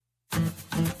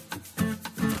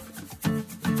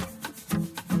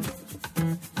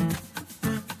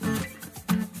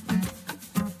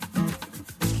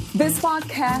This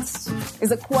podcast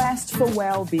is a quest for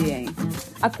well-being,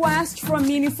 a quest for a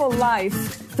meaningful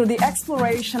life through the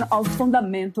exploration of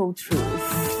fundamental truth.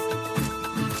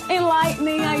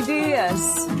 Enlightening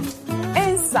ideas,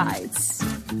 insights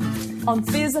on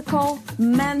physical,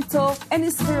 mental,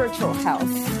 and spiritual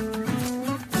health.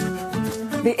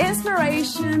 The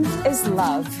inspiration is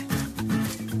love.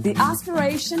 The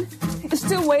aspiration is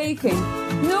to awaken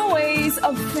new ways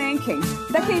of thinking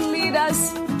that can lead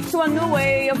us to a new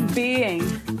way of being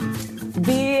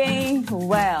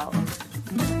well.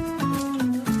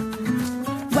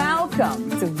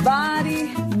 Welcome to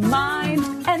Body, Mind,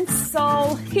 and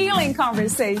Soul Healing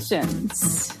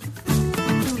Conversations.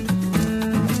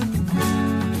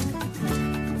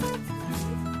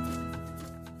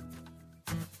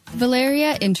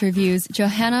 Valeria interviews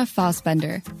Johanna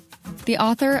Fassbender, the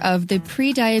author of the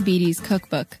Pre-Diabetes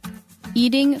Cookbook,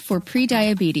 Eating for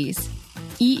Pre-Diabetes,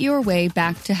 Eat Your Way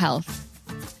Back to Health.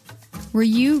 Were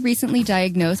you recently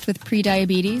diagnosed with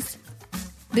prediabetes?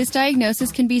 This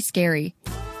diagnosis can be scary,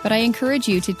 but I encourage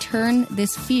you to turn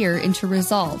this fear into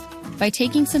resolve by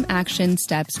taking some action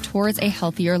steps towards a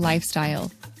healthier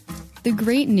lifestyle. The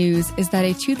great news is that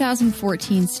a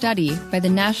 2014 study by the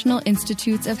National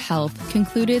Institutes of Health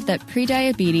concluded that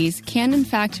prediabetes can in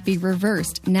fact be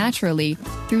reversed naturally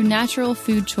through natural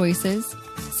food choices,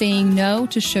 saying no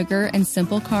to sugar and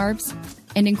simple carbs,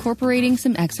 and incorporating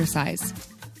some exercise.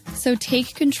 So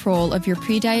take control of your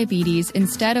prediabetes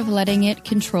instead of letting it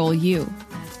control you.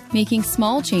 Making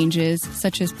small changes,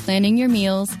 such as planning your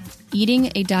meals,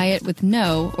 eating a diet with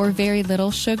no or very little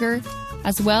sugar,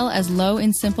 as well as low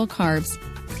and simple carbs,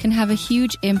 can have a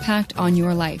huge impact on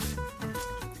your life.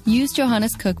 Use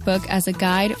Johanna's cookbook as a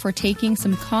guide for taking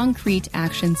some concrete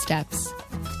action steps.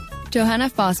 Johanna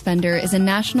Fassbender is a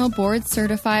national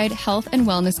board-certified health and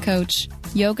wellness coach,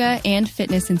 yoga and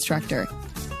fitness instructor.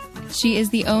 She is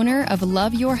the owner of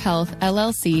Love Your Health,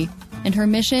 LLC, and her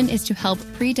mission is to help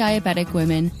pre-diabetic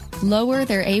women lower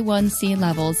their A1C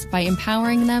levels by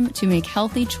empowering them to make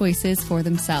healthy choices for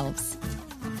themselves.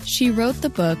 She wrote the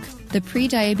book, The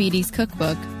Pre-Diabetes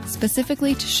Cookbook,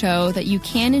 specifically to show that you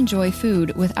can enjoy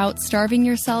food without starving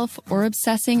yourself or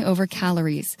obsessing over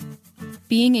calories.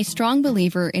 Being a strong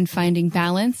believer in finding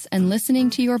balance and listening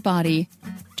to your body,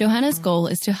 Johanna's goal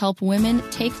is to help women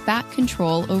take back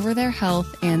control over their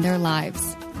health and their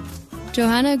lives.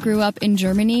 Johanna grew up in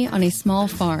Germany on a small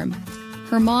farm.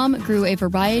 Her mom grew a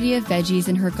variety of veggies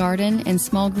in her garden and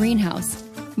small greenhouse,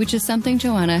 which is something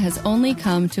Johanna has only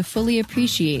come to fully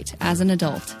appreciate as an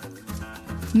adult.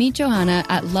 Meet Johanna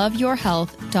at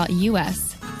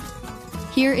loveyourhealth.us.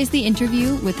 Here is the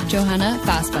interview with Johanna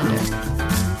Fassbender.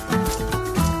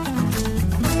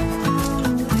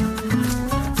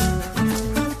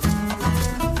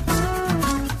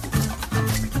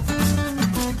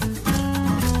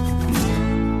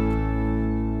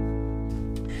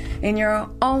 In your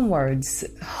own words,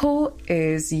 who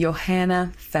is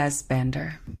Johanna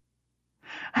Fassbender?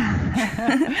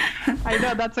 I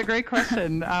know that's a great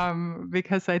question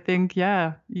because I think,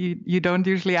 you don't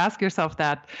usually ask yourself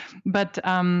that. But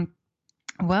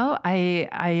well, I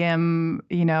am,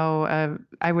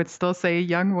 I would still say a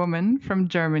young woman from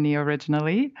Germany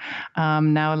originally,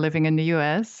 now living in the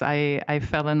US. I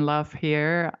fell in love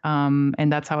here,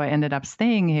 and that's how I ended up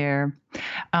staying here.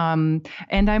 And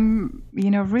I'm,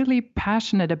 really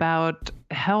passionate about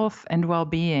health and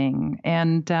well-being.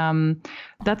 And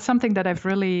that's something that I've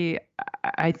really,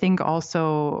 I think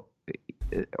also,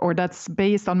 or that's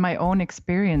based on my own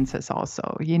experiences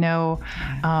also,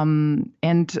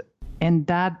 and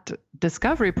that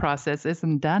discovery process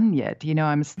isn't done yet.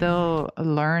 I'm still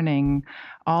learning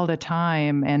all the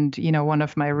time. And, one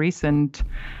of my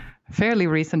fairly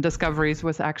recent discoveries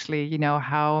was actually,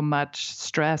 how much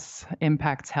stress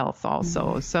impacts health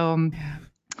also. So,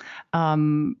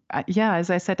 as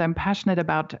I said, I'm passionate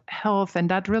about health, and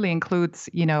that really includes,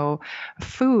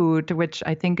 food, which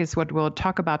I think is what we'll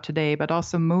talk about today, but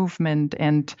also movement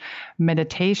and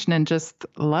meditation and just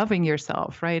loving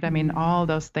yourself, right? I mean, all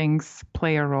those things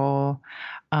play a role.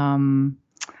 On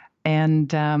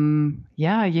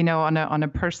a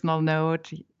personal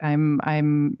note,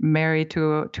 I'm married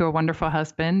to a wonderful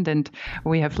husband, and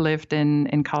we have lived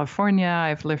in California.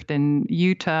 I've lived in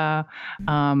Utah.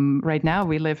 Right now,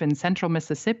 we live in central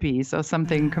Mississippi, so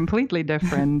something completely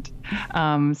different.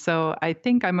 So I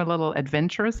think I'm a little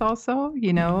adventurous also.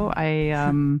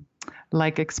 I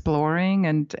like exploring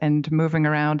and moving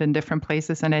around in different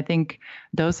places. And I think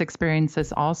those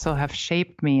experiences also have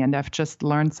shaped me, and I've just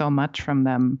learned so much from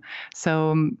them.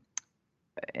 So,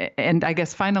 and I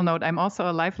guess final note, I'm also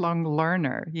a lifelong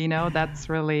learner. That's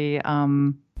really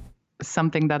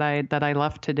something that I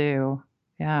love to do.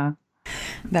 Yeah.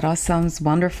 That all sounds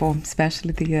wonderful,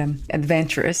 especially the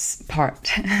adventurous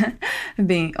part,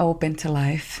 being open to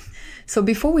life. So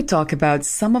before we talk about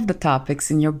some of the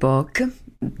topics in your book,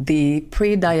 the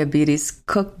Pre-Diabetes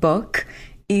Cookbook,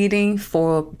 Eating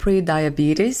for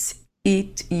Pre-Diabetes,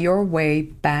 Eat Your Way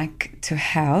Back to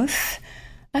Health,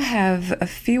 I have a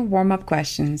few warm-up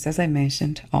questions, as I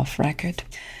mentioned, off record.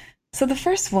 So the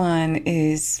first one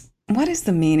is, what is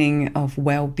the meaning of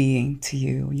well-being to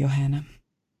you, Johanna?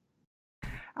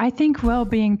 I think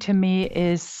well-being to me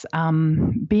is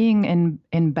being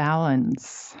in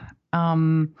balance.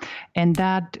 And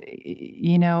that,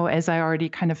 as I already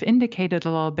kind of indicated a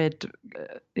little bit,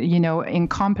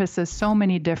 encompasses so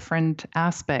many different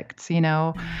aspects,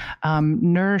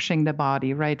 nourishing the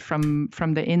body, right, from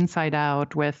the inside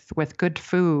out with good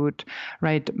food,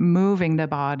 right, moving the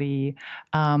body,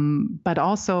 but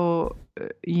also,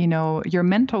 your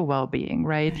mental well-being,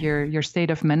 right, your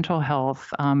state of mental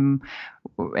health.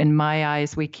 In my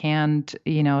eyes, we can't,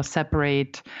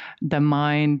 separate the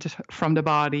mind from the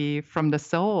body, from the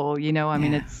soul, I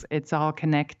mean, it's all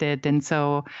connected. And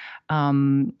so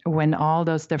when all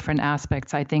those different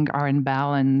aspects, I think, are in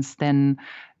balance, then,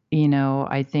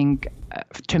 I think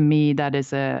to me, that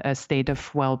is a state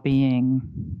of well-being.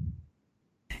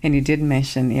 And you did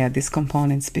mention, these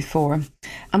components before.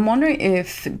 I'm wondering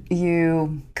if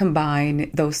you combine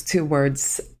those two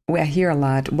words. I hear a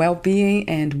lot, well-being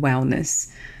and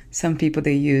wellness. Some people,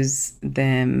 they use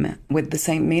them with the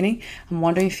same meaning. I'm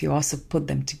wondering if you also put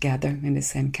them together in the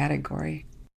same category.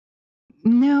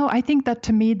 No, I think that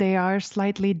to me, they are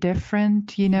slightly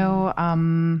different, I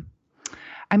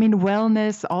mean,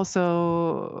 wellness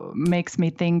also makes me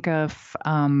think of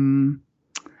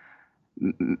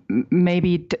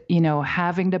maybe,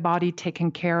 having the body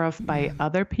taken care of by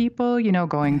other people,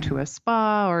 going to a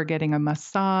spa or getting a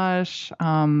massage.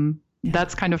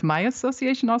 That's kind of my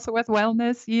association also with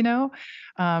wellness,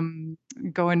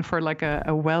 going for like a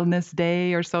wellness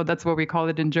day or so. That's what we call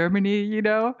it in Germany,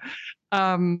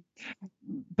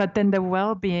 But then the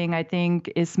well-being, I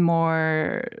think, is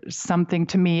more something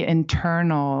to me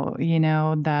internal,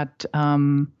 that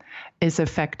is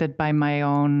affected by my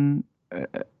own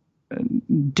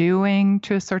doing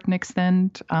to a certain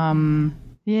extent.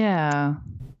 Yeah.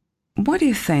 What do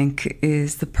you think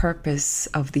is the purpose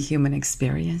of the human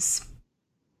experience?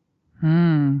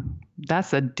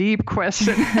 That's a deep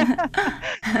question.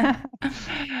 I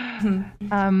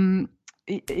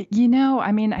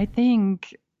mean, I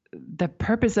think the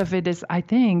purpose of it is, I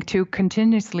think, to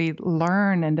continuously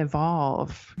learn and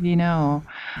evolve, as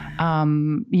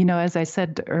I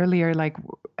said earlier, like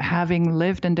having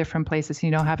lived in different places,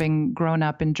 having grown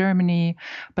up in Germany,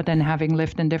 but then having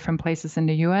lived in different places in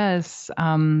the US,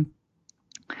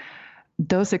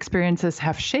 those experiences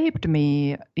have shaped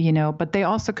me, but they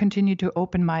also continue to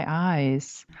open my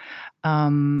eyes.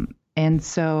 And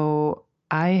so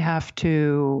I have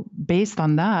to, based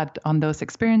on that, on those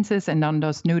experiences and on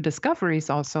those new discoveries,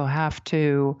 also have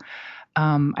to,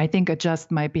 I think,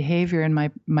 adjust my behavior and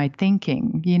my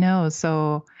thinking,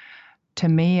 So to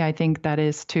me, I think that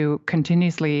is to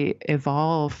continuously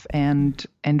evolve and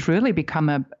really become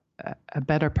a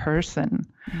better person,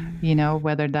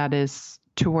 whether that is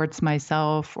towards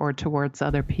myself or towards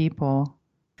other people.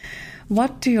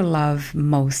 What do you love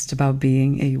most about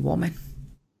being a woman?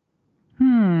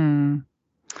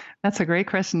 That's a great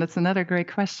question. That's another great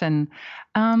question.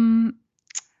 I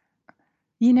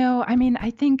mean,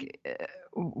 I think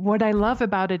what I love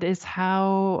about it is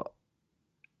how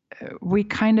we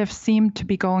kind of seem to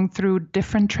be going through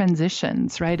different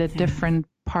transitions, right, at different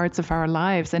parts of our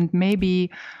lives, and maybe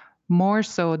more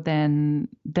so than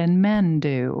men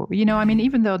do. I mean,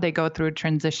 even though they go through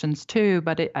transitions too,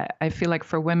 but I feel like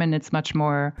for women it's much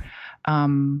more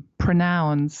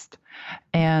pronounced,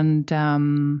 and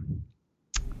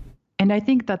I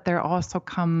think that there also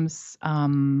comes,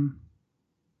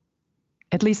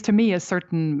 at least to me, a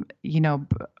certain,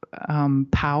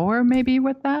 power maybe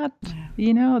with that,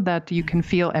 that you can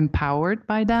feel empowered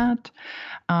by that.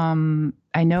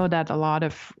 I know that a lot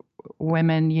of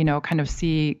women, kind of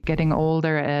see getting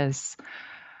older as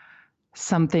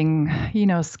something,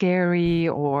 scary,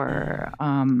 or,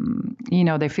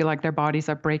 they feel like their bodies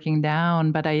are breaking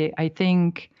down. But I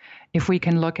think if we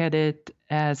can look at it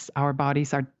as our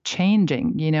bodies are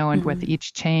changing, and with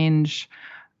each change,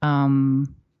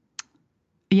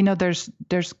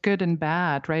 there's good and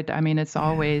bad, right? I mean, it's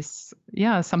always,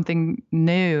 something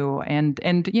new. And,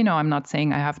 I'm not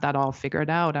saying I have that all figured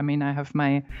out. I mean, I have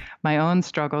my own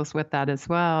struggles with that as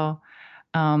well.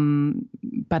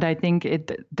 But I think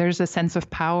there's a sense of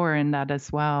power in that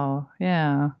as well.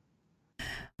 Yeah.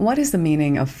 What is the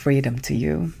meaning of freedom to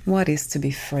you? What is to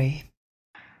be free?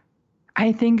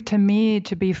 I think to me,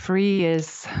 to be free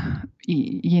is,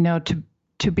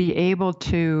 to be able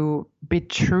to be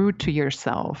true to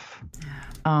yourself,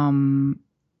 to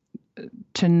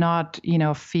not,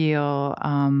 feel,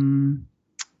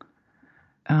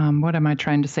 what am I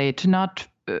trying to say? To not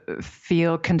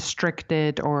feel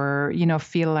constricted or,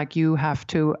 feel like you have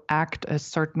to act a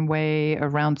certain way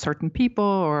around certain people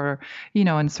or,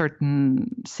 in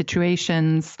certain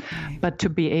situations, but to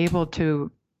be able to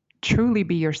truly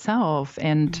be yourself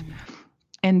and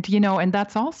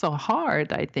that's also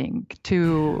hard, I think,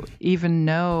 to even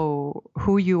know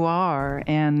who you are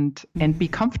and be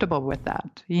comfortable with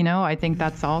that. I think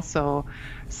that's also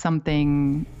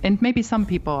something, and maybe some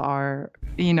people are,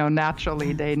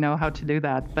 naturally they know how to do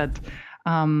that. But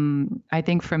I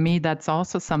think for me, that's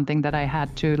also something that I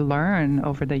had to learn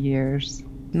over the years.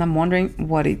 And I'm wondering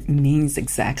what it means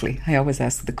exactly. I always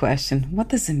ask the question, what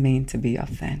does it mean to be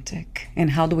authentic?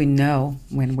 And how do we know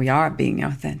when we are being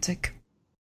authentic?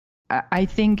 I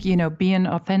think, being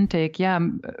authentic,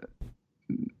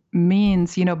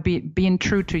 means, being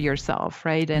true to yourself,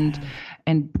 right? And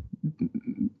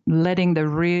letting the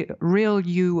real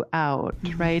you out,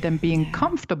 right? And being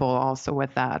comfortable also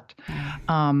with that.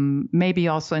 Maybe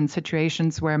also in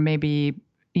situations where maybe,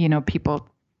 people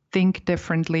think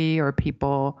differently or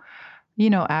people,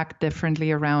 act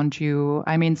differently around you.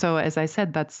 I mean, so as I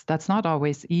said, that's not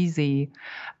always easy.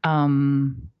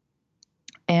 And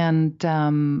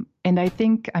I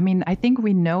think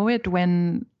we know it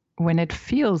when it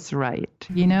feels right.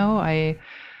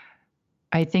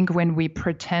 I think when we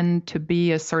pretend to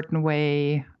be a certain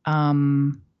way,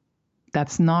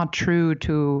 that's not true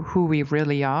to who we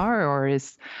really are or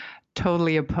is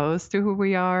totally opposed to who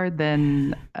we are,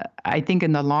 then I think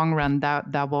in the long run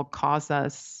that will cause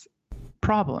us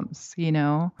problems,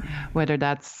 whether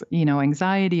that's,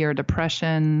 anxiety or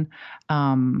depression,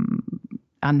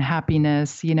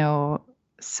 unhappiness,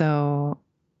 So,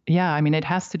 it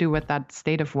has to do with that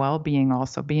state of well-being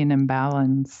also, being in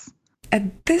balance.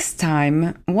 At this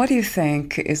time, what do you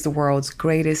think is the world's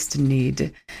greatest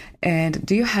need? And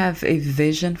do you have a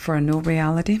vision for a new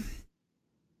reality?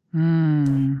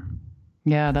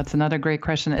 Yeah, that's another great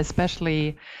question,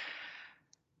 especially,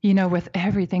 with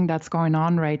everything that's going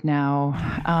on right now.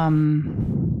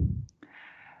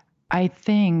 I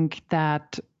think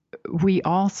that we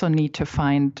also need to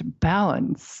find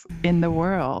balance in the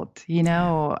world.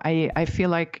 I feel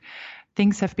like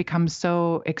things have become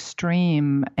so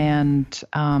extreme and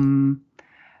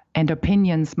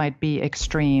opinions might be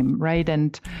extreme, right?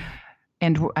 And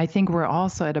I think we're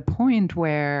also at a point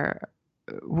where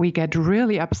we get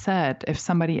really upset if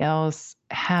somebody else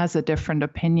has a different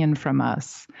opinion from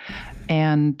us.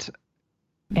 And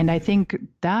I think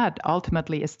that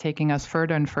ultimately is taking us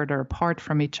further and further apart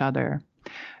from each other.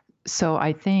 So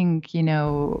I think,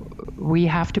 we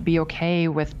have to be okay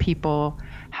with people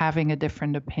having a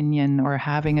different opinion or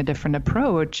having a different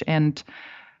approach and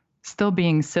still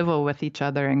being civil with each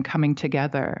other and coming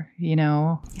together,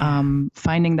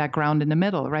 finding that ground in the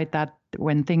middle, right? That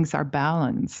when things are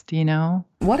balanced,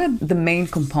 What are the main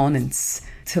components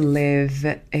to live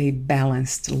a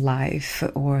balanced life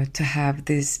or to have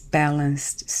this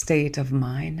balanced state of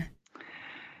mind?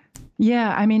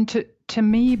 Yeah, to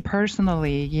me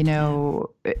personally,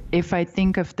 if I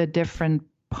think of the different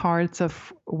parts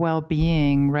of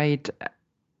well-being, right,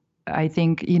 I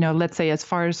think, let's say as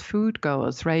far as food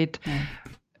goes, right,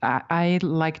 I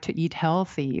like to eat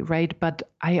healthy, right, but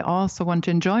I also want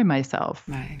to enjoy myself,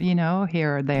 right,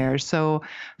 here or there. So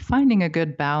finding a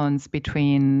good balance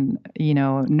between,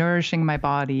 nourishing my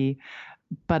body,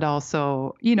 but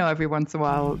also, every once in a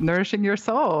while, nourishing your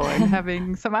soul and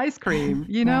having some ice cream,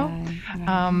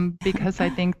 Right. Because I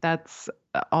think that's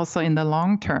also in the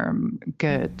long term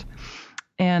good.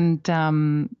 And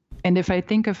if I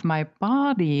think of my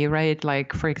body, right,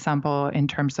 like, for example, in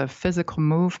terms of physical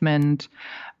movement,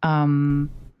 what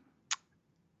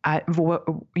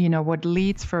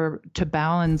leads to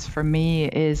balance for me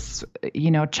is,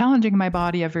 challenging my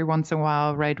body every once in a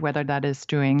while, right, whether that is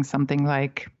doing something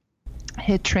like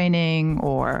HIIT training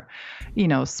or,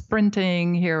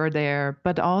 sprinting here or there.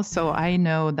 But also I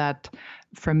know that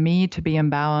for me to be in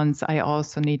balance, I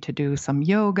also need to do some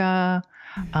yoga,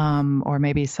 or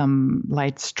maybe some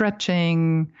light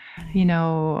stretching,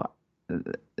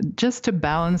 just to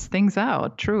balance things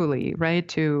out truly, right?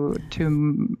 To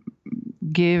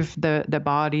give the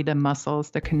body, the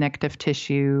muscles, the connective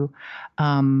tissue,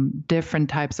 different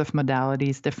types of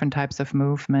modalities, different types of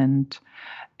movement.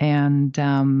 And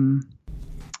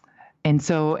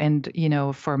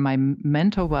For my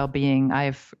mental well-being,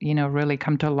 I've, really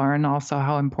come to learn also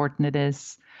how important it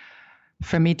is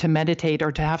for me to meditate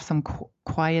or to have some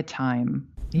quiet time,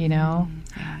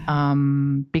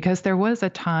 because there was a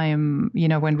time,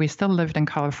 when we still lived in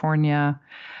California,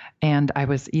 and I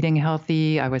was eating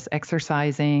healthy, I was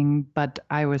exercising, but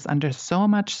I was under so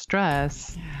much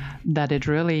stress that it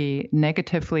really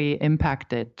negatively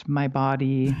impacted my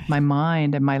body, my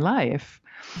mind, and my life.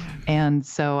 And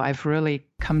so I've really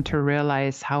come to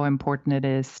realize how important it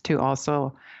is to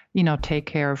also, take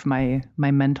care of my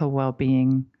mental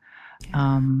well-being.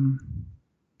 And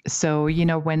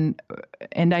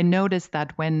I noticed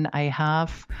that when I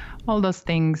have all those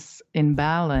things in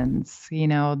balance,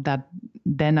 that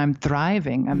then I'm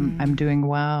thriving, I'm doing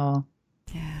well.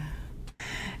 Yeah.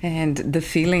 And the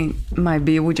feeling might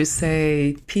be, would you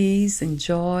say, peace and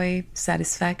joy,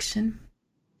 satisfaction?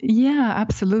 Yeah,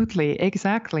 absolutely.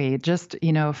 Exactly. Just,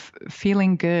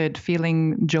 feeling good,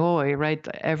 feeling joy, right?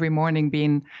 Every morning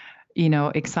being,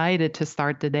 excited to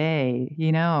start the day,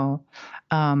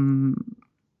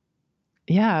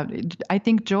 Yeah, I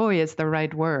think joy is the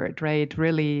right word, right?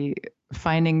 Really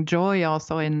finding joy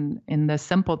also in the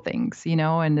simple things,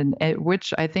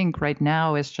 which I think right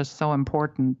now is just so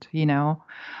important, Yeah,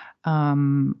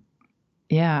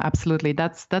 absolutely.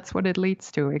 That's what it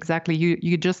leads to. Exactly.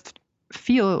 You just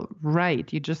feel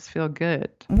right. You just feel good.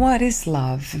 What is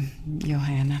love,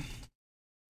 Johanna,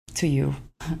 to you?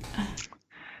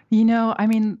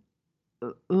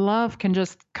 Love can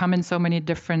just come in so many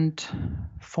different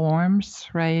forms,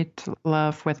 right?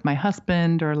 Love with my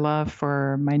husband, or love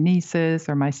for my nieces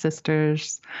or my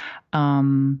sisters.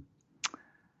 But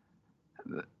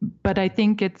I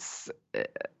think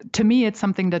to me, it's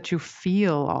something that you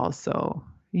feel also,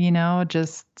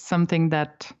 just something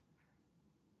that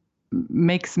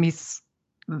makes me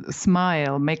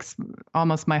smile, makes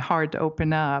almost my heart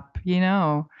open up,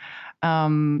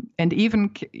 and even,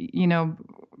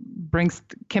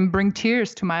 can bring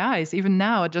tears to my eyes, even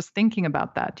now, just thinking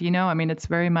about that, it's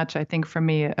very much, I think, for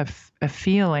me, a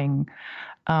feeling,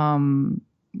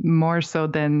 more so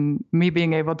than me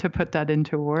being able to put that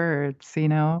into words,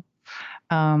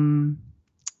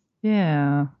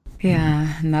 Yeah.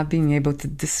 Yeah, not being able to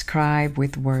describe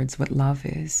with words what love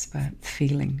is, but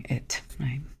feeling it,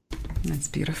 right? That's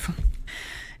beautiful.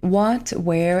 What,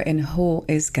 where, and who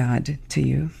is God to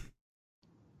you?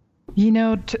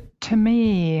 To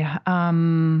me,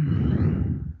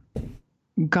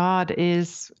 God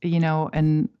is,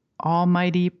 an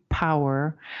almighty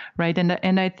power, right?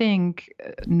 And I think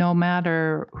no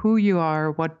matter who you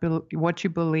are, what you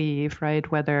believe,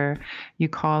 right? Whether you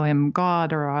call him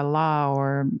God or Allah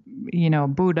or,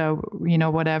 Buddha,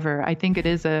 whatever, I think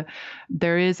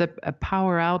there is a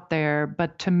power out there.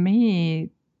 But to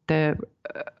me,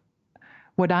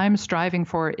 what I'm striving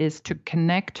for is to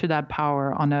connect to that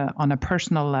power on a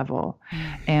personal level.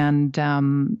 And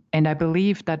I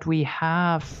believe that we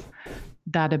have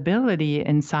that ability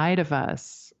inside of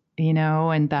us,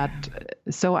 and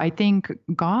so I think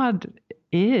God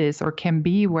is or can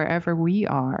be wherever we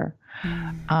are.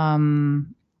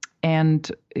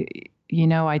 And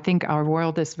I think our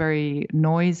world is very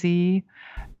noisy,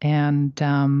 and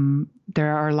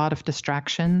there are a lot of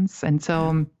distractions. And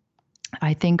so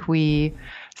I think we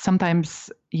sometimes,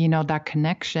 that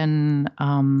connection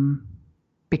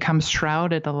becomes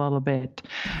shrouded a little bit.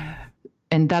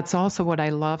 And that's also what I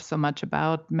love so much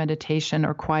about meditation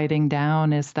or quieting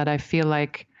down, is that I feel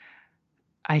like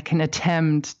I can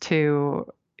attempt to,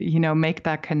 make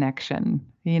that connection,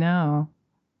 Yeah.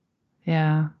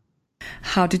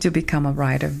 How did you become a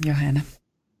writer, Johanna?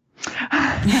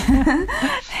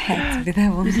 Had to be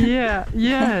that one. Yeah,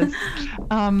 yes.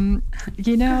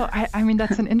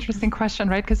 That's an interesting question,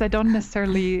 right? Because I don't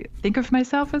necessarily think of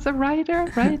myself as a writer,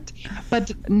 right?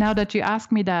 But now that you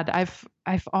ask me that,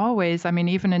 I've always,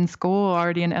 even in school,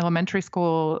 already in elementary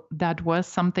school, that was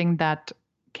something that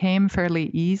came fairly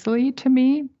easily to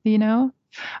me,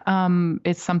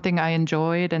 It's something I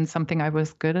enjoyed and something I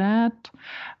was good at.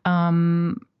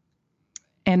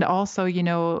 And also,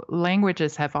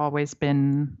 languages have always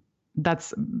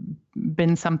that's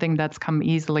been something that's come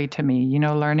easily to me,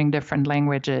 learning different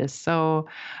languages. So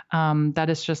that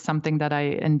is just something that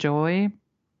I enjoy.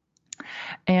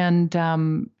 And,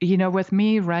 with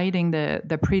me writing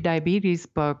the pre-diabetes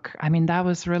book, that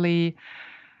was really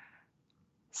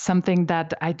something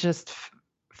that I just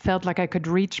felt like I could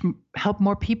help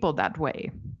more people that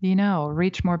way,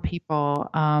 reach more people,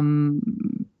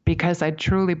 because I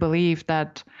truly believe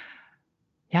that,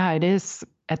 it is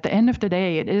at the end of the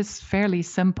day, it is fairly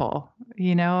simple,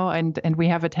 and we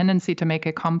have a tendency to make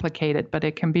it complicated, but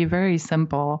it can be very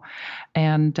simple.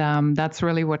 And that's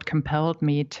really what compelled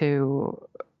me to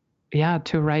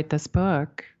write this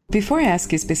book. Before I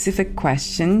ask you specific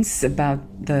questions about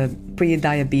the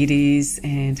pre-diabetes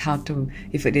and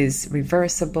if it is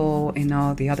reversible and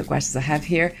all the other questions I have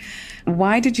here,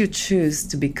 why did you choose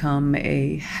to become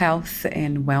a health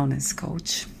and wellness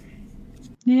coach?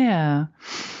 Yeah.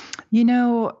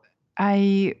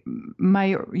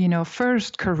 My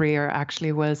first career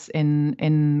actually was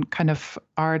in kind of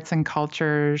arts and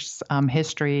cultures,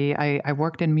 history. I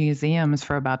worked in museums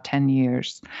for about 10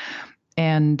 years.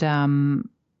 And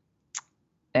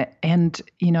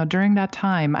during that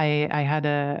time, I had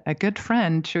a good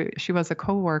friend. She was a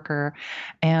coworker,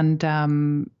 and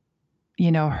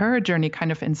her journey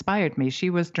kind of inspired me. She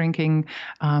was drinking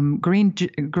green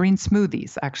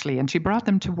smoothies, actually, and she brought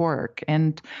them to work.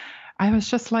 And I was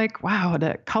just like, wow,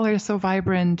 the color is so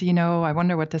vibrant, I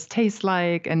wonder what this tastes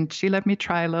like. And she let me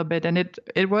try a little bit, and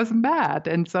it wasn't bad.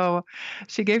 And so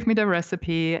she gave me the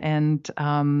recipe, and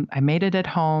I made it at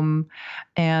home.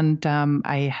 And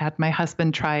I had my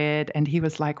husband try it, and he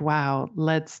was like, wow,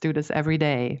 let's do this every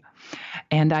day.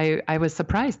 And I was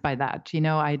surprised by that.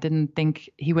 I didn't think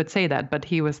he would say that, but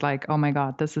he was like, oh my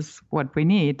God, this is what we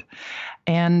need.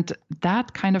 And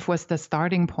that kind of was the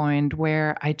starting point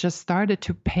where I just started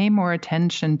to pay more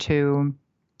attention to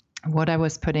what I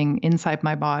was putting inside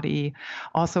my body,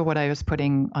 also what I was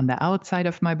putting on the outside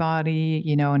of my body,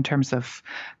 in terms of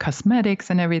cosmetics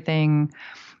and everything.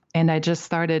 And I just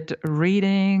started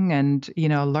reading and,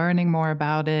 learning more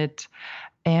about it.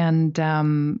 And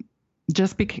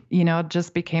just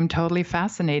became totally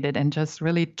fascinated and just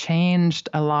really changed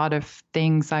a lot of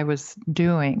things I was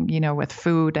doing, with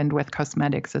food and with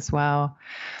cosmetics as well.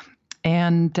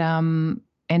 And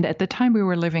at the time we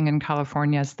were living in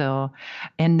California still.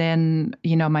 And then,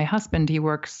 my husband, he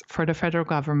works for the federal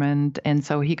government. And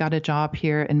so he got a job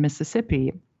here in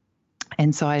Mississippi.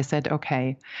 And so I said,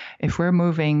 okay, if we're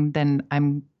moving, then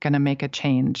I'm going to make a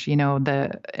change.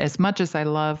 As much as I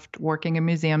loved working in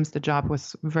museums, the job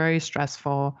was very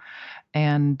stressful.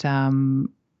 And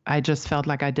I just felt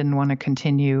like I didn't want to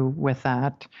continue with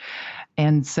that.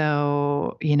 And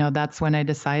so, that's when I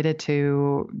decided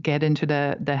to get into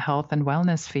the health and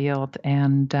wellness field,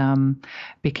 and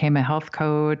became a health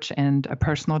coach and a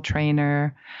personal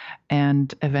trainer,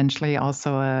 and eventually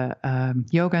also a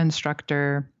yoga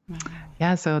instructor.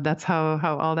 Yeah, so that's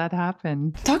how all that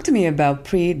happened. Talk to me about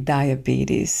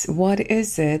pre-diabetes. What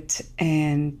is it,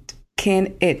 and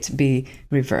can it be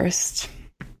reversed?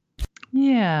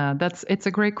 Yeah, it's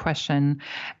a great question.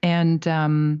 And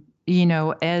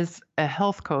as a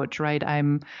health coach, right,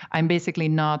 I'm basically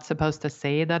not supposed to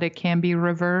say that it can be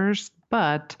reversed,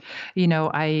 but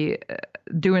I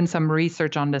doing some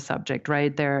research on the subject,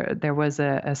 right? There was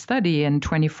a study in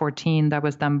 2014 that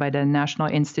was done by the National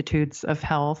Institutes of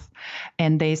Health,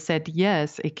 and they said,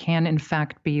 yes, it can in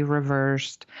fact be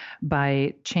reversed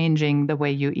by changing the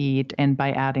way you eat and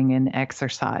by adding in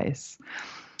exercise.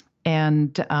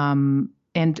 And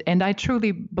I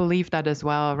truly believe that as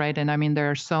well, right? And I mean, there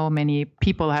are so many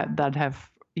people that have,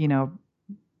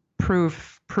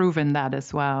 proven that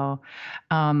as well.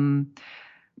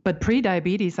 But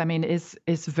pre-diabetes, I mean,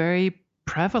 is very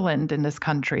prevalent in this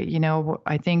country.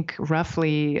 I think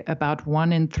roughly about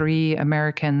 1 in 3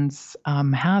 Americans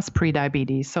has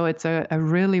pre-diabetes. So it's a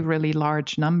really, really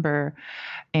large number.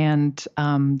 And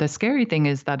the scary thing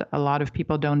is that a lot of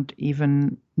people don't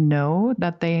even know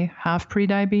that they have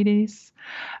pre-diabetes.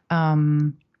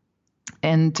 And,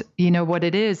 what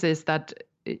it is that,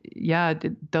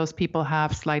 those people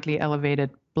have slightly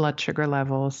elevated blood sugar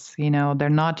levels. They're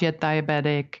not yet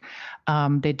diabetic.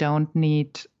 They don't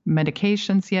need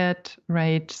medications yet,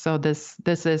 right? So this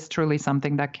is truly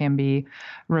something that can be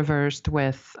reversed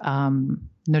with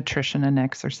nutrition and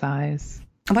exercise.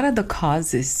 What are the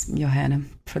causes, Johanna,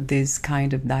 for this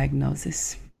kind of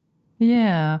diagnosis?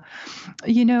 Yeah.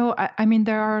 I mean,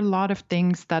 there are a lot of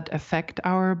things that affect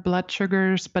our blood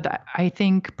sugars, but I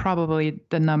think probably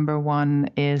the number one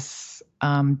is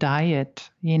diet,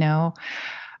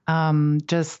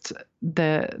 just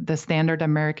the standard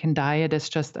American diet is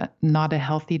just not a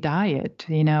healthy diet,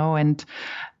 and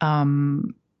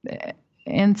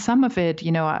some of it,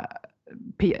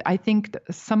 I think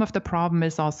some of the problem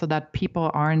is also that people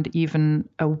aren't even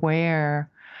aware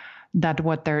that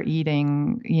what they're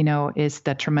eating, is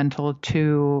detrimental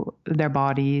to their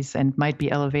bodies and might be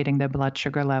elevating their blood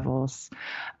sugar levels.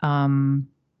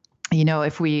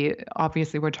 If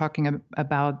we're talking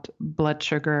about blood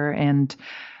sugar, and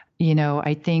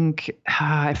I think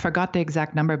I forgot the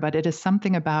exact number, but it is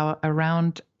something about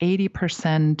around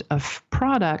 80% of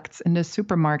products in the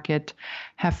supermarket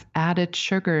have added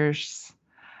sugars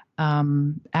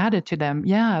added to them.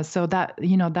 Yeah. So that,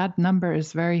 that number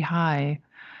is very high.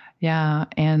 Yeah.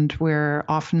 And we're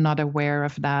often not aware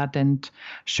of that. And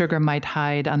sugar might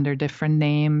hide under different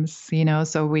names,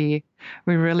 so we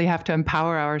really have to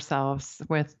empower ourselves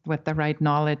with the right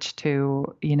knowledge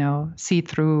to, see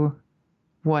through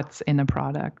what's in a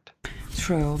product.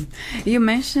 True. You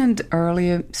mentioned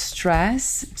earlier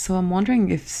stress. So I'm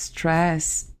wondering if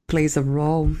stress plays a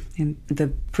role in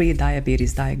the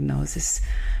pre-diabetes diagnosis.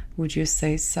 Would you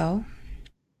say so?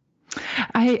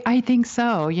 I think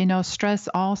so. Stress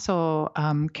also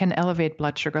can elevate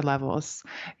blood sugar levels,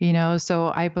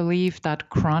 so I believe that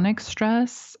chronic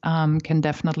stress can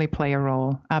definitely play a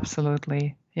role.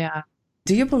 Absolutely. Yeah.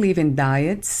 Do you believe in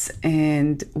diets,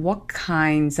 and what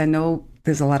kinds? I know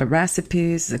there's a lot of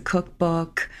recipes, a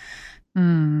cookbook.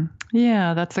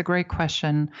 Yeah, that's a great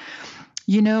question.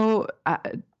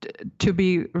 To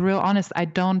be real honest, I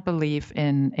don't believe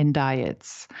in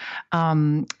diets.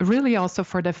 Really also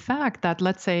for the fact that,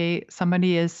 let's say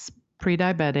somebody is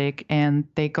pre-diabetic and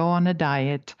they go on a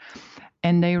diet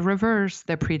and they reverse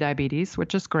their pre-diabetes,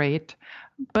 which is great.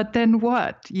 But then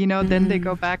what? Then they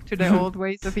go back to their old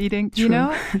ways of eating,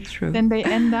 True. Then they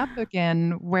end up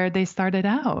again where they started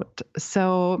out.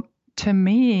 So to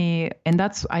me, and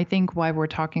that's, I think, why we're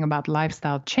talking about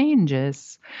lifestyle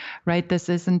changes, right? This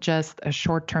isn't just a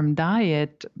short-term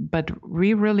diet, but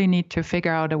we really need to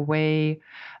figure out a way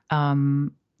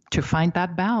to find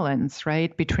that balance,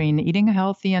 right? Between eating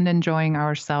healthy and enjoying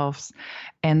ourselves,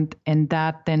 and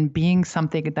that then being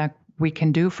something that we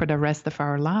can do for the rest of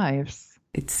our lives.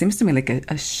 It seems to me like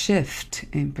a shift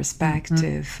in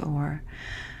perspective or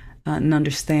an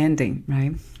understanding,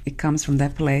 right? It comes from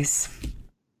that place.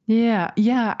 Yeah,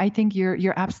 I think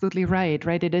you're absolutely right.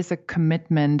 It is a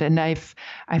commitment, and I've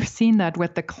seen that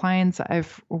with the clients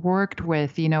I've worked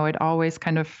with. It always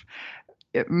kind of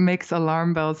it makes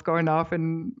alarm bells going off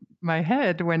in my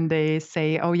head when they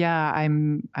say, "Oh yeah,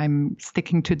 I'm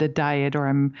sticking to the diet," or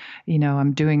I'm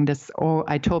doing this. Or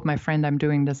I told my friend I'm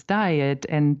doing this diet,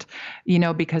 and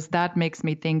because that makes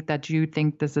me think that you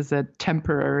think this is a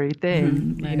temporary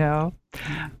thing,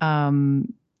 Right.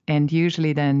 And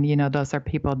usually then, those are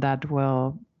people that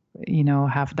will,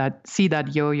 see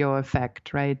that yo-yo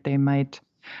effect, right? They might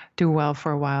do well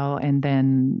for a while and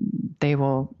then they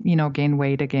will, gain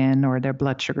weight again, or their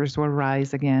blood sugars will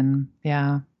rise again.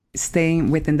 Yeah.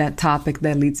 Staying within that topic,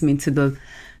 that leads me to the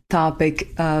topic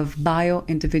of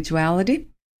bio-individuality.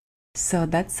 So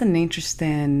that's an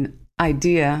interesting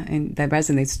idea and that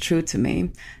resonates true to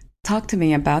me. Talk to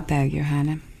me about that,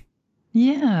 Johanna.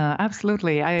 Yeah,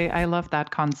 absolutely. I love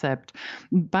that concept.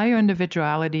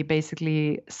 Bioindividuality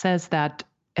basically says that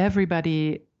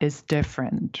everybody is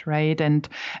different, right? And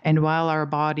while our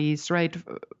bodies, right,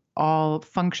 all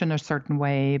function a certain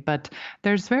way, but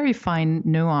there's very fine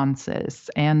nuances.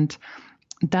 And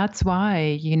that's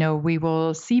why, we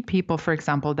will see people, for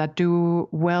example, that do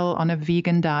well on a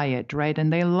vegan diet, right?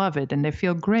 And they love it and they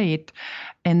feel great.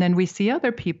 And then we see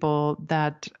other people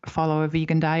that follow a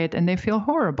vegan diet and they feel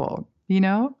horrible.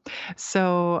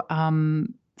 So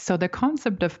the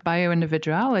concept of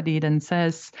bioindividuality then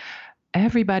says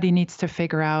everybody needs to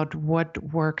figure out what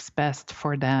works best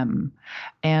for them.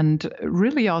 And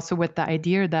really also with the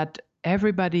idea that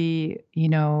everybody,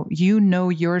 you know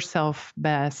yourself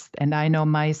best and I know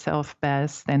myself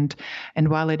best. And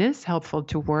while it is helpful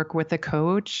to work with a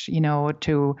coach,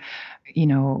 to,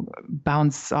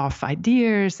 bounce off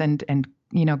ideas and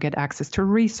get access to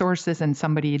resources and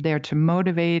somebody there to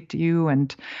motivate you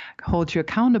and hold you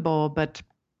accountable, but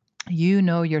you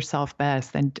know yourself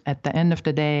best. And at the end of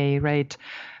the day, right,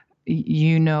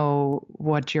 you know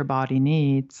what your body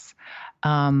needs.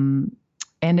 And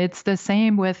it's the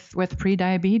same with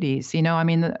prediabetes.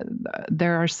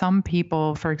 There are some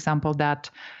people, for example, that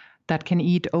can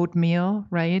eat oatmeal,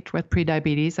 right, with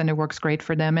prediabetes, and it works great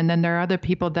for them. And then there are other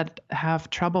people that have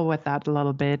trouble with that a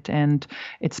little bit, and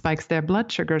it spikes their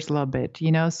blood sugars a little bit,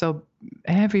 So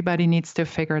everybody needs to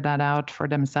figure that out for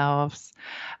themselves.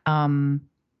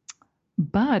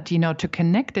 But, to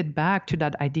connect it back to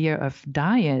that idea of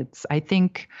diets, I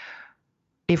think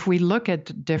if we look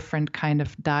at different kind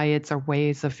of diets or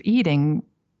ways of eating,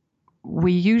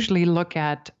 we usually look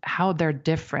at how they're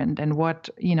different and what,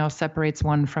 separates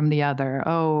one from the other.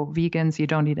 Oh, vegans, you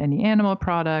don't eat any animal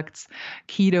products.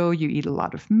 Keto, you eat a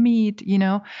lot of meat,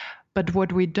 But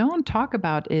what we don't talk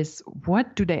about is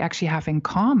what do they actually have in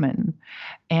common?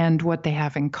 And what they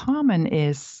have in common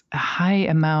is a high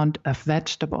amount of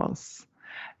vegetables.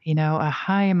 a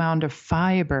high amount of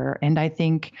fiber. And I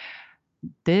think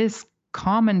this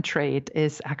common trait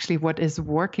is actually what is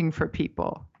working for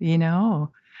people.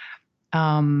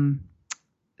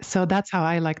 So that's how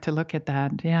I like to look at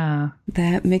that. Yeah.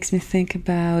 That makes me think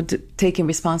about taking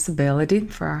responsibility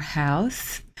for our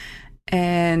health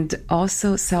and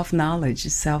also self-knowledge,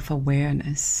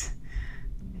 self-awareness.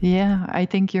 Yeah, I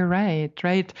think you're right.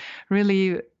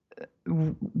 Really,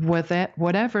 with it,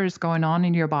 whatever is going on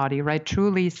in your body, right?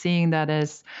 Truly seeing that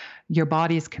as your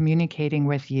body is communicating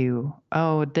with you.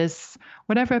 Oh, this,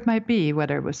 whatever it might be,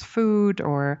 whether it was food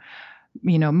or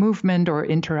movement or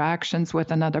interactions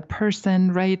with another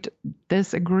person, right?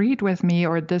 This agreed with me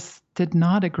or this did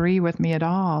not agree with me at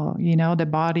all. The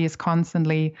body is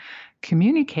constantly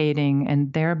communicating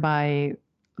and thereby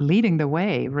leading the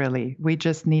way, really. We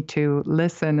just need to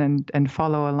listen and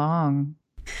follow along.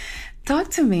 Talk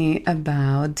to me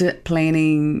about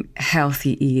planning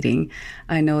healthy eating.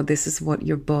 I know this is what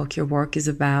your work is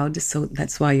about, so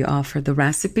that's why you offer the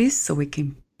recipes so we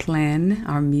can plan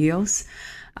our meals.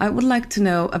 I would like to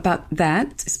know about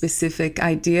that specific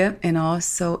idea and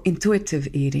also intuitive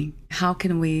eating. How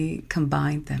can we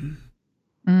combine them?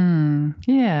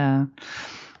 Yeah.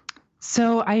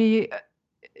 So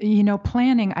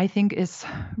planning, I think, is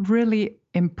really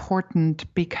important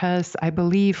because I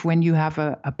believe when you have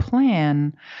a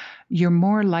plan, you're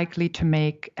more likely to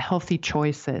make healthy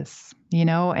choices,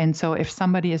 And so if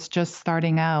somebody is just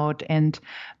starting out and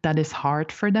that is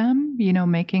hard for them,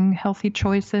 making healthy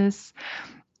choices,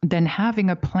 then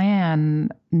having a plan,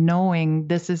 knowing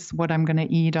this is what I'm going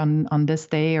to eat on this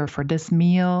day or for this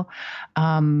meal,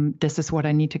 this is what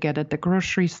I need to get at the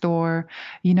grocery store,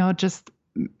 just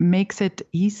makes it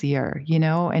easier,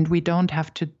 and we don't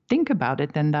have to think about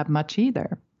it then that much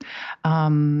either.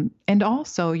 And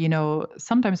also,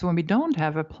 sometimes when we don't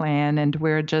have a plan and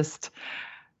we're just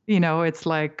it's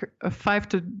like 5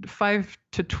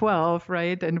 to 12,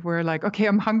 right? And we're like, okay,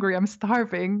 I'm hungry, I'm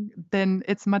starving. Then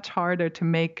it's much harder to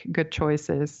make good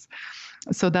choices.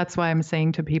 So that's why I'm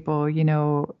saying to people,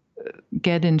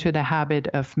 get into the habit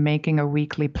of making a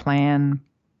weekly plan.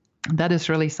 That is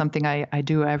really something I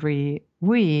do every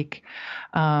week.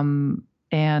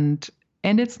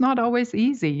 And it's not always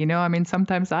easy, I mean,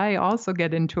 sometimes I also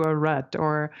get into a rut,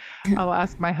 or I'll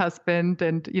ask my husband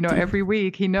and, every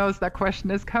week he knows that question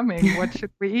is coming. What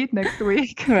should we eat next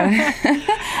week? Right.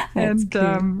 And,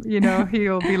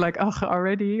 he'll be like, oh,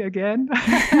 already again.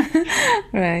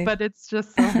 Right. But it's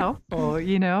just so helpful,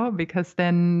 because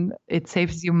then it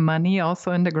saves you money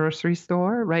also in the grocery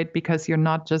store, right? Because you're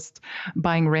not just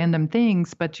buying random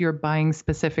things, but you're buying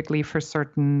specifically for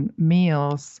certain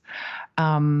meals.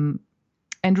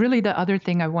 And really the other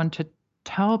thing I want to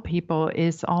tell people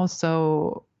is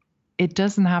also, it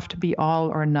doesn't have to be all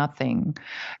or nothing,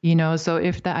 so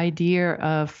if the idea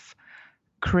of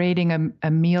creating a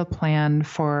meal plan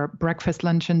for breakfast,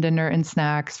 lunch, and dinner and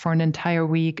snacks for an entire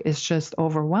week is just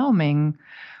overwhelming,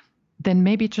 then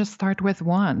maybe just start with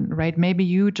one, right? Maybe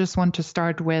you just want to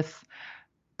start with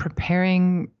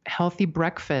preparing healthy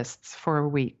breakfasts for a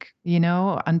week,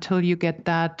 until you get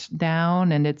that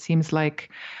down and it seems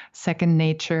like second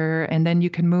nature, and then you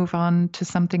can move on to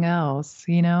something else,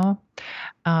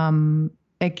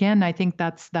 Again, I think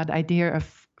that's that idea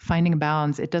of finding a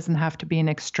balance. It doesn't have to be an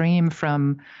extreme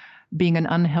from being an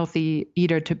unhealthy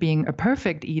eater to being a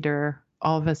perfect eater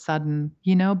all of a sudden,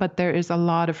 but there is a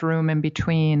lot of room in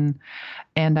between.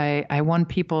 And I want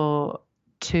people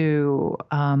to,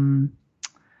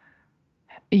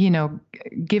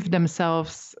 give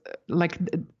themselves,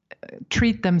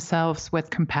 treat themselves with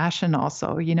compassion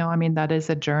also. I mean, that is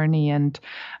a journey, and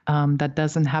that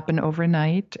doesn't happen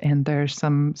overnight. And there's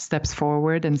some steps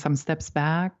forward and some steps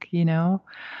back, Yeah.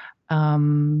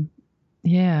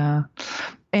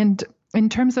 And in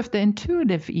terms of the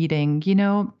intuitive eating,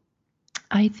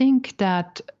 I think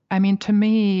that, to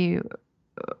me,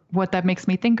 what that makes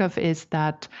me think of is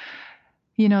that,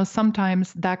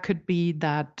 sometimes that could be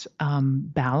that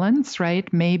balance,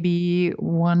 right? Maybe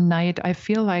one night I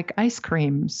feel like ice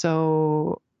cream,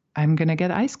 so I'm going to get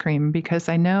ice cream because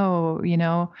I know,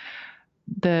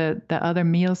 the other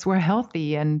meals were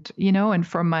healthy and, and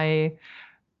for my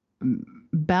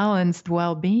balanced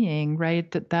well-being,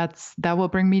 right? That will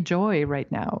bring me joy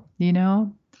right now,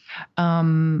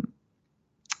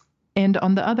 And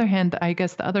on the other hand, I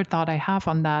guess the other thought I have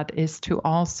on that is to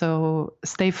also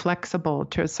stay flexible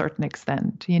to a certain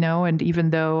extent, and even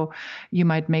though you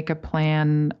might make a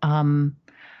plan,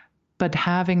 but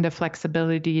having the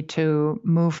flexibility to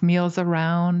move meals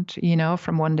around,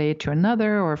 from one day to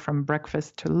another, or from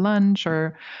breakfast to lunch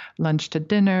or lunch to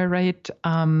dinner, right?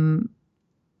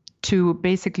 to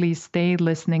basically stay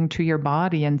listening to your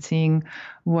body and seeing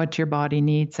what your body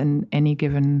needs in any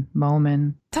given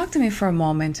moment. Talk to me for a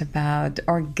moment about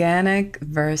organic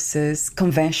versus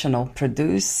conventional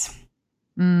produce.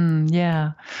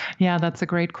 Yeah, that's a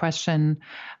great question.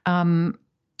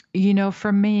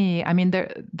 For me, I mean,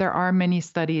 there are many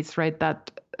studies, right,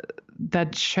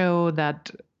 that show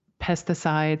that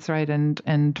pesticides, right,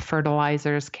 and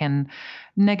fertilizers can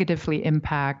negatively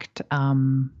impact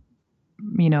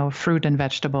fruit and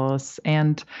vegetables.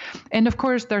 And of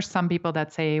course, there's some people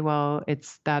that say, well,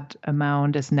 it's that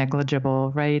amount is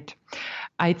negligible, right?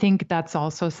 I think that's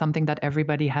also something that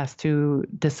everybody has to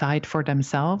decide for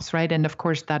themselves, right? And of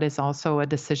course, that is also a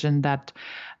decision that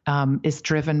is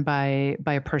driven by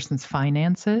a person's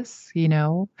finances,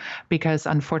 because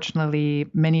unfortunately,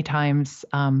 many times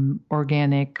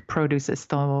organic produce is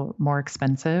still more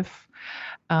expensive.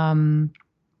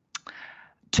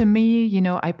 To me,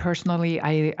 I personally,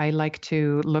 I like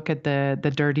to look at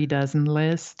the Dirty Dozen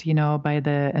list, by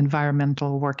the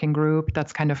Environmental Working Group.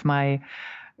 That's kind of my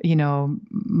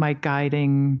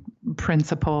guiding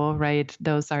principle, right?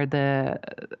 Those are the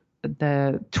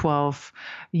 12,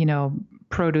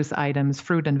 produce items,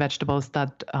 fruit and vegetables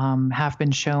that have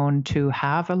been shown to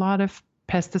have a lot of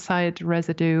pesticide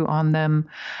residue on them.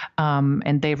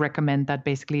 And they recommend that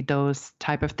basically those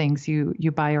type of things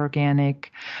you buy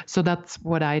organic. So that's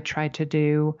what I try to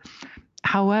do.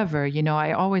 However,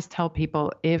 I always tell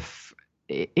people if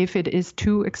it is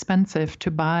too expensive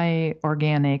to buy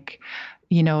organic,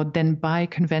 then buy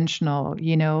conventional,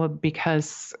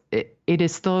 because it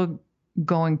is still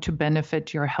going to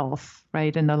benefit your health,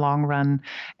 right, in the long run.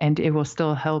 And it will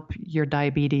still help your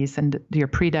diabetes and your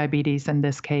prediabetes in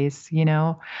this case,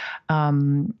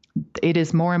 It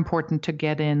is more important to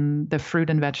get in the fruit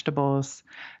and vegetables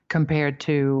compared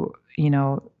to,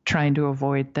 trying to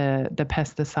avoid the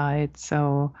pesticides.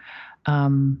 So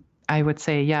I would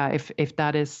say, if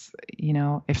that is,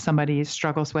 if somebody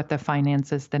struggles with the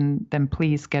finances, then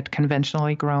please get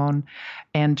conventionally grown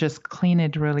and just clean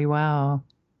it really well.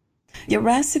 Your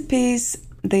recipes,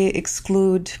 they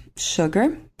exclude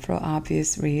sugar for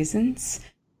obvious reasons.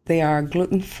 They are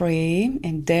gluten-free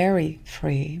and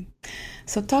dairy-free.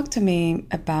 So talk to me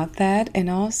about that, and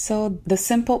also the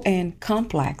simple and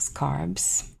complex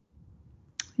carbs.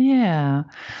 Yeah.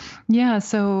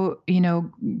 So,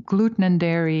 gluten and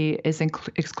dairy is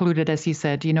excluded, as you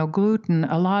said. Gluten,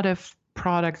 a lot of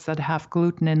products that have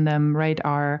gluten in them, right,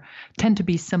 tend to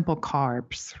be simple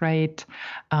carbs, right?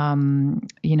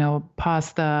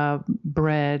 Pasta,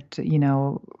 bread,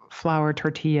 flour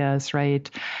tortillas, right?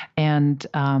 And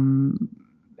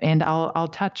I'll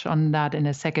touch on that in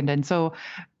a second. And so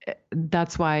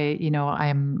that's why,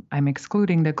 I'm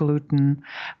excluding the gluten.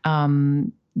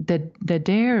 The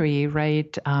dairy,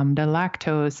 right, the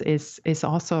lactose is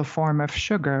also a form of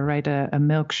sugar, right, a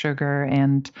milk sugar,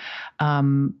 and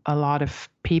a lot of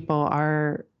people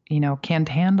can't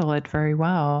handle it very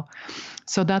well.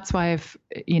 So that's why I've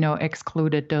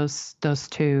excluded those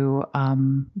two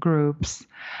groups.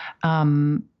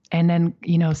 And then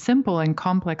simple and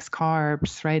complex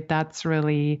carbs, right, that's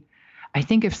really, I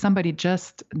think if somebody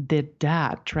just did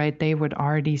that, right, they would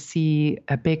already see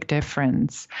a big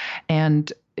difference. And,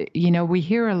 we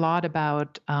hear a lot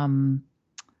about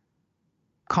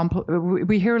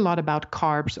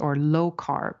carbs or low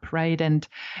carb, right? And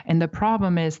the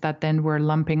problem is that then we're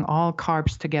lumping all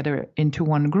carbs together into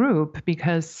one group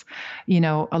because,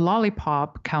 a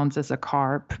lollipop counts as a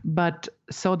carb, but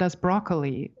so does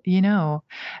broccoli,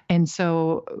 And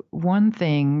so one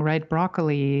thing, right,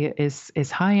 broccoli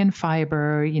is high in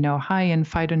fiber, high in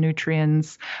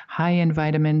phytonutrients, high in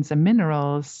vitamins and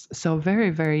minerals. So very,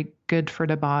 very good for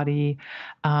the body,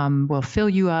 will fill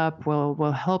you up,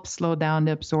 will help slow down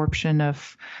the absorption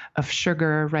of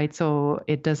sugar, right? So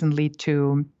it doesn't lead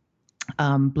to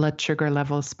blood sugar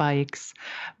level spikes.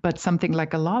 But something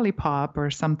like a lollipop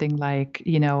or something like,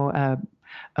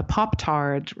 a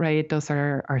Pop-Tart, right? Those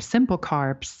are simple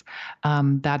carbs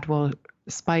that will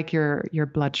spike your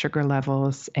blood sugar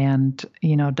levels and,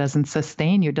 doesn't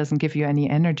sustain you, doesn't give you any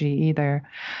energy either.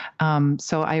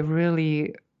 So I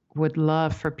really would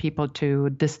love for people to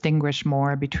distinguish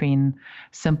more between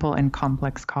simple and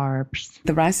complex carbs.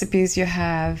 The recipes you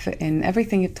have and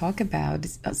everything you talk about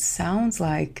sounds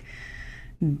like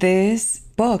this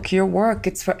book, your work,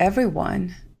 it's for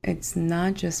everyone. It's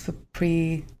not just for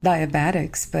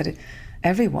pre-diabetics, but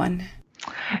everyone.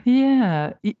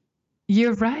 Yeah,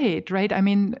 you're right. I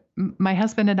mean, my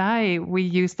husband and I, we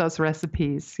use those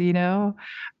recipes, and,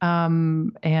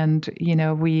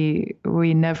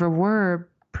 we never were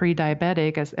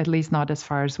pre-diabetic, at least not as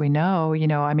far as we know.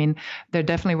 I mean, there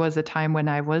definitely was a time when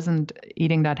I wasn't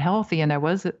eating that healthy, and I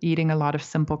was eating a lot of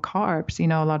simple carbs, a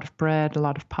lot of bread, a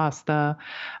lot of pasta,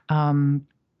 and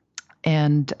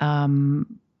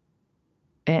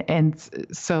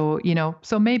so,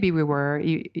 so maybe we were,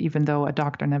 even though a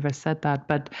doctor never said that,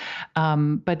 but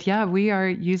yeah, we are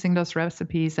using those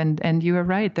recipes, and you are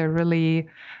right. They're really,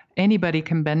 anybody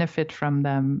can benefit from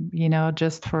them,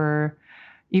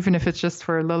 even if it's just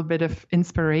for a little bit of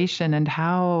inspiration, and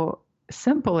how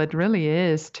simple it really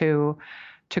is to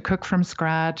cook from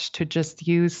scratch, to just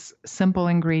use simple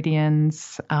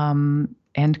ingredients,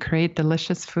 and create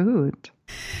delicious food.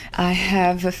 I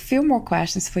have a few more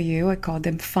questions for you. I call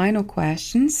them final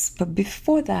questions. But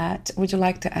before that, would you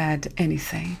like to add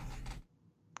anything?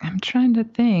 I'm trying to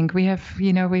think.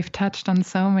 We've touched on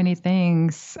so many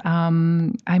things. I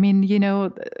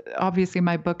mean, obviously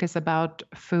my book is about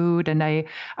food, and I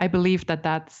believe that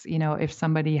that's, if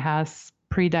somebody has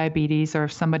pre-diabetes, or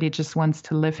if somebody just wants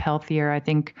to live healthier, I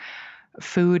think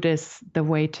food is the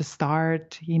way to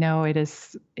start.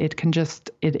 It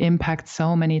impacts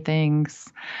so many things.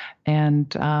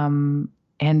 And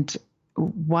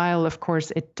while of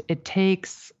course it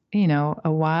takes, a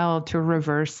while to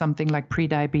reverse something like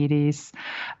pre-diabetes,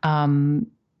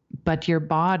 but your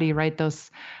body, right, those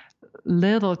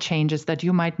little changes that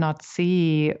you might not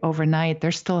see overnight,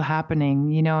 they're still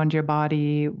happening, and your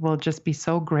body will just be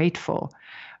so grateful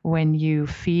when you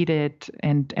feed it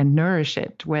and nourish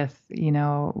it with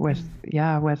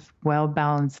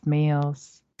well-balanced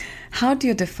meals. How do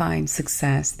you define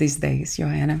success these days,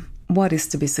 Johanna? What is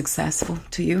to be successful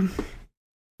to you?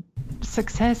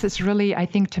 Success is really, I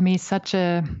think, to me, such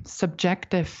a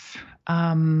subjective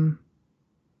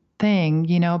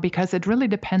thing, because it really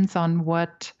depends on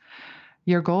what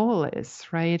your goal is,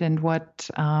 right? And what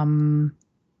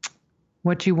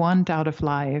you want out of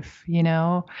life,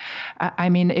 I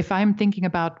mean, if I'm thinking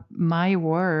about my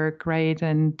work, right,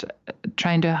 and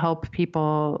trying to help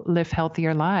people live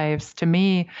healthier lives, to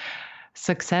me,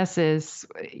 success is,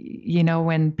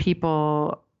 when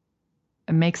people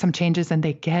make some changes and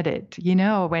they get it,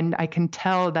 when I can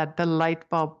tell that the light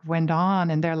bulb went on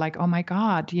and they're like, oh my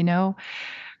God,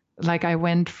 like I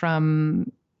went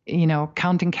from,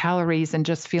 counting calories and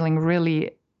just feeling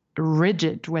really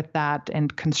rigid with that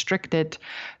and constricted,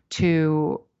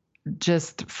 to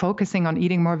just focusing on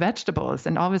eating more vegetables.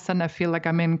 And all of a sudden I feel like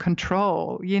I'm in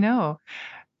control,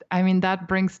 I mean, that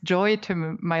brings joy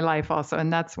to my life also.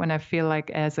 And that's when I feel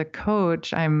like as a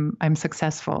coach, I'm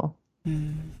successful.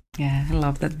 Yeah, I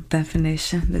love that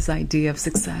definition, this idea of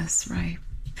success, right?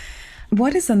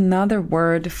 What is another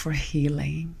word for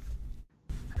healing?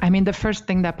 I mean, the first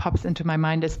thing that pops into my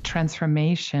mind is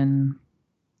transformation.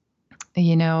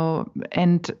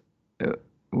 And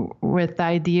with the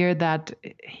idea that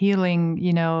healing,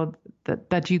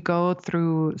 that you go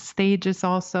through stages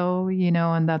also,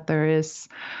 and that there is,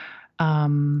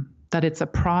 that it's a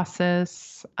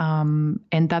process, and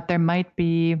that there might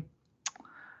be,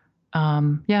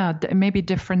 maybe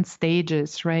different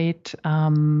stages, right?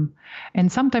 And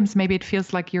sometimes maybe it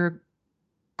feels like you're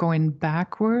going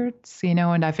backwards,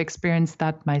 and I've experienced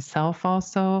that myself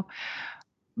also,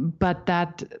 but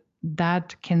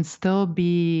that can still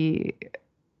be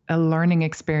a learning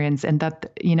experience, and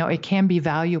that, it can be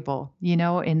valuable,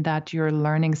 in that you're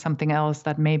learning something else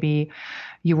that maybe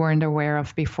you weren't aware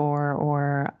of before,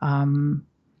 or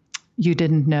you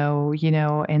didn't know,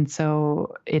 and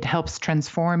so it helps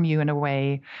transform you in a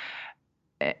way.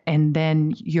 And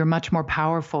then you're much more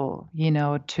powerful,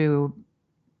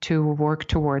 to work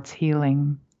towards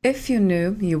healing. If you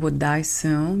knew you would die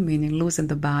soon, meaning losing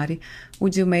the body,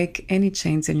 would you make any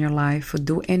change in your life or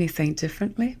do anything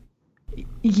differently?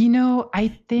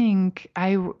 I think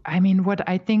what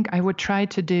I think I would try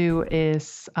to do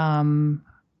is,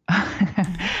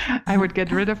 I would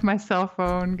get rid of my cell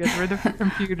phone, get rid of the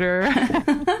computer.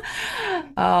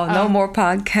 Oh, no more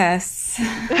podcasts.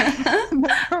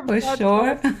 For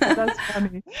sure. That's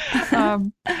funny.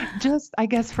 Just, I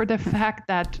guess, for the fact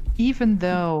that even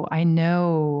though I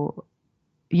know,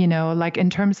 like in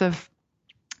terms of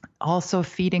also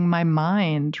feeding my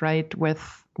mind, right,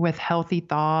 with healthy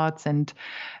thoughts and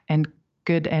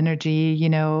good energy,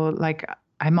 like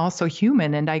I'm also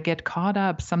human, and I get caught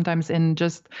up sometimes in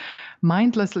just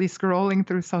mindlessly scrolling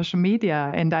through social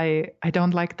media, and I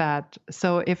don't like that.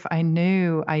 So if I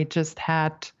knew I just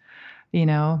had,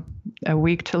 a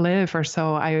week to live or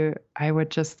so, I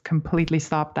would just completely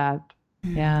stop that.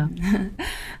 Yeah.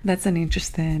 That's an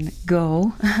interesting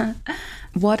goal.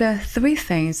 What are 3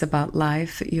 things about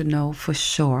life you know for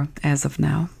sure as of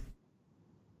now?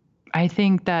 I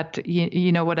think that,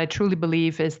 what I truly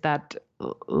believe is that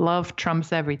love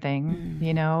trumps everything,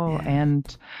 you know,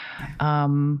 and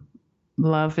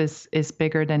love is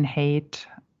bigger than hate.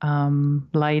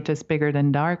 Light is bigger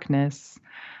than darkness.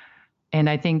 And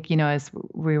I think, you know, as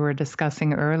we were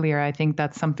discussing earlier, I think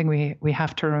that's something we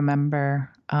have to remember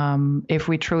if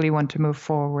we truly want to move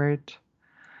forward.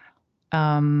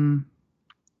 I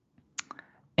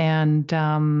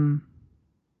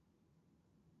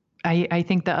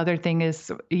think the other thing is,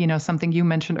 you know, something you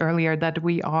mentioned earlier, that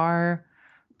we are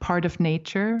part of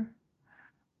nature,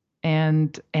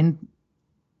 and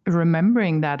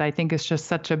remembering that, I think, is just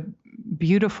such a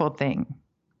beautiful thing,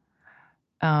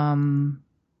 and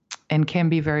can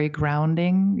be very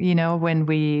grounding, you know, when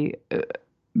we,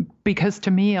 because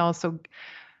to me also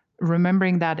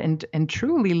remembering that and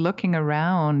truly looking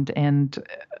around and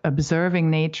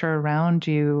observing nature around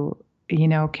you, you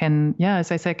know, can,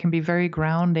 as I said, can be very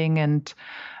grounding and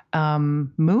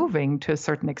moving to a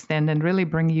certain extent, and really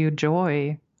bring you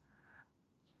joy.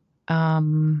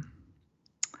 And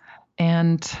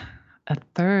a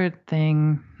third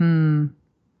thing, I'm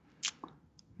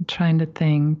trying to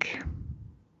think.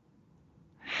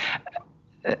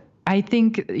 I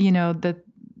think, you know, the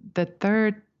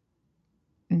third,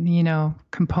 you know,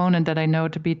 component that I know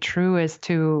to be true is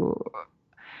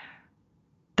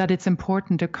that it's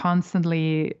important to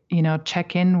constantly, you know,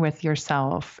 check in with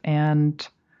yourself and,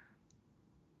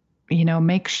 you know,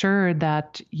 make sure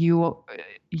that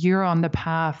you're on the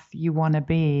path you want to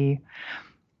be.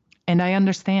 And I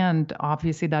understand,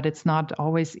 obviously, that it's not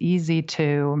always easy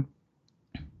to,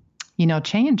 you know,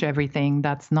 change everything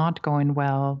that's not going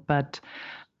well, but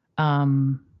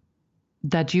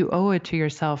that you owe it to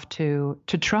yourself to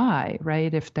try,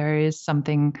 right? If there is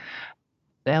something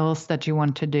else that you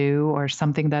want to do, or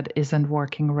something that isn't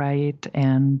working right.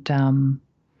 And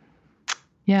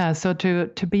so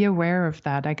to be aware of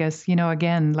that, I guess, you know,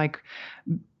 again, like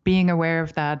being aware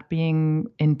of that, being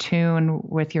in tune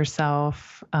with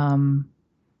yourself,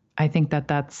 I think that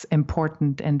that's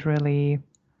important, and really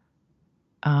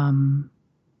something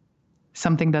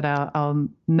that I'll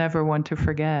never want to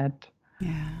forget.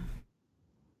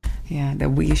 Yeah, that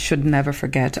we should never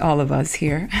forget, all of us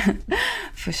here,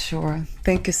 for sure.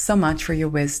 Thank you so much for your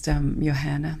wisdom,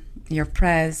 Johanna. Your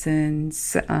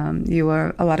presence, you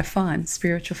are a lot of fun,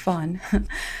 spiritual fun.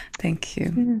 Thank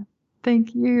you. Yeah.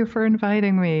 Thank you for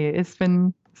inviting me. It's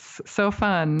been so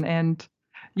fun, and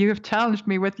you have challenged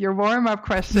me with your warm-up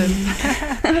questions,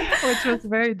 which was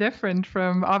very different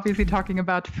from obviously talking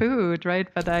about food, right?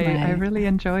 But I really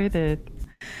enjoyed it.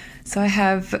 So I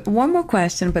have one more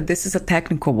question, but this is a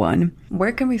technical one.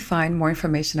 Where can we find more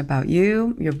information about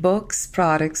you, your books,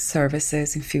 products,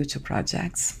 services, and future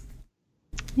projects?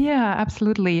 Yeah,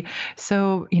 absolutely.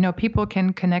 So, you know, people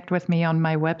can connect with me on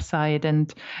my website,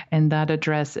 and that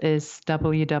address is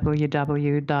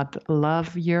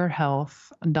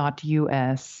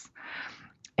www.loveyourhealth.us.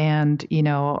 And, you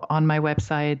know, on my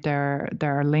website, there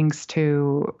are links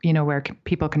to, you know, where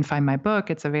people can find my book.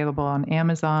 It's available on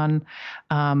Amazon.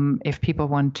 If people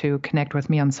want to connect with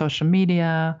me on social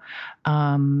media,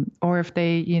 or if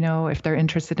they, you know, if they're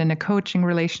interested in a coaching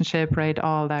relationship, right,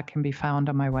 all that can be found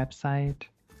on my website.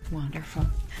 Wonderful.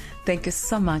 Thank you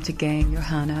so much again,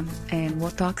 Johanna, and we'll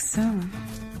talk soon.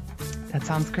 That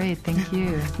sounds great. Thank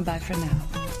you. Bye for now.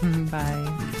 Bye.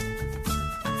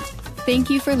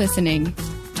 Thank you for listening.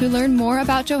 To learn more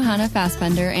about Johanna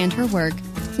Fassbender and her work,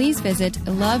 please visit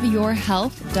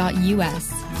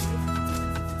loveyourhealth.us.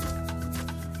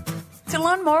 To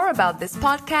learn more about this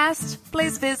podcast,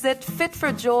 please visit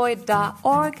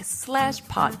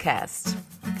fitforjoy.org/podcast.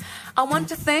 I want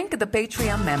to thank the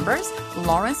Patreon members,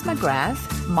 Lawrence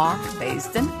McGrath, Mark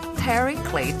Basden, Terry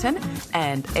Clayton,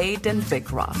 and Aidan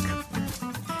Bickrock.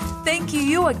 Thank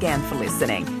you again for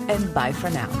listening, and bye for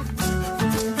now.